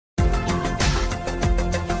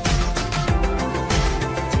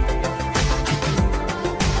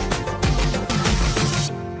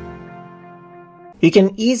You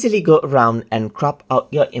can easily go around and crop out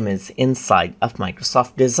your image inside of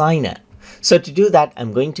Microsoft Designer. So to do that,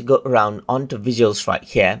 I'm going to go around onto visuals right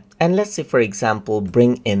here. And let's say, for example,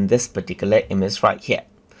 bring in this particular image right here.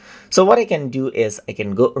 So what I can do is I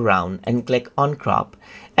can go around and click on crop.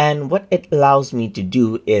 And what it allows me to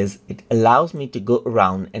do is it allows me to go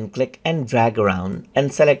around and click and drag around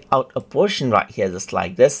and select out a portion right here just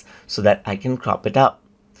like this so that I can crop it out.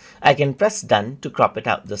 I can press done to crop it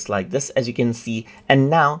out just like this, as you can see,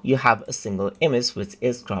 and now you have a single image which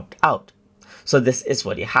is cropped out. So this is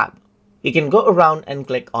what you have. You can go around and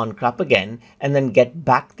click on crop again and then get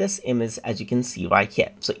back this image, as you can see right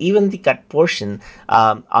here. So even the cut portion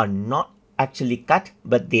are not actually cut,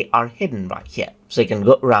 but they are hidden right here. So you can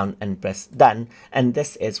go around and press done, and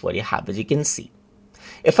this is what you have, as you can see.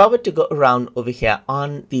 If I were to go around over here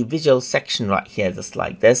on the visual section right here, just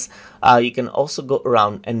like this, you can also go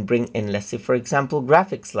around and bring in, let's say, for example,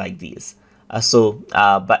 graphics like these.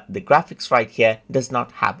 But the graphics right here does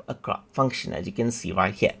not have a crop function, as you can see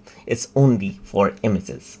right here. It's only for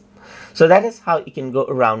images. So that is how you can go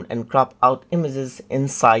around and crop out images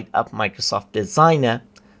inside of Microsoft Designer.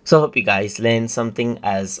 So I hope you guys learned something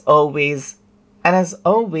as always. And as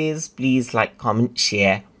always, please like, comment,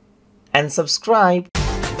 share, and subscribe.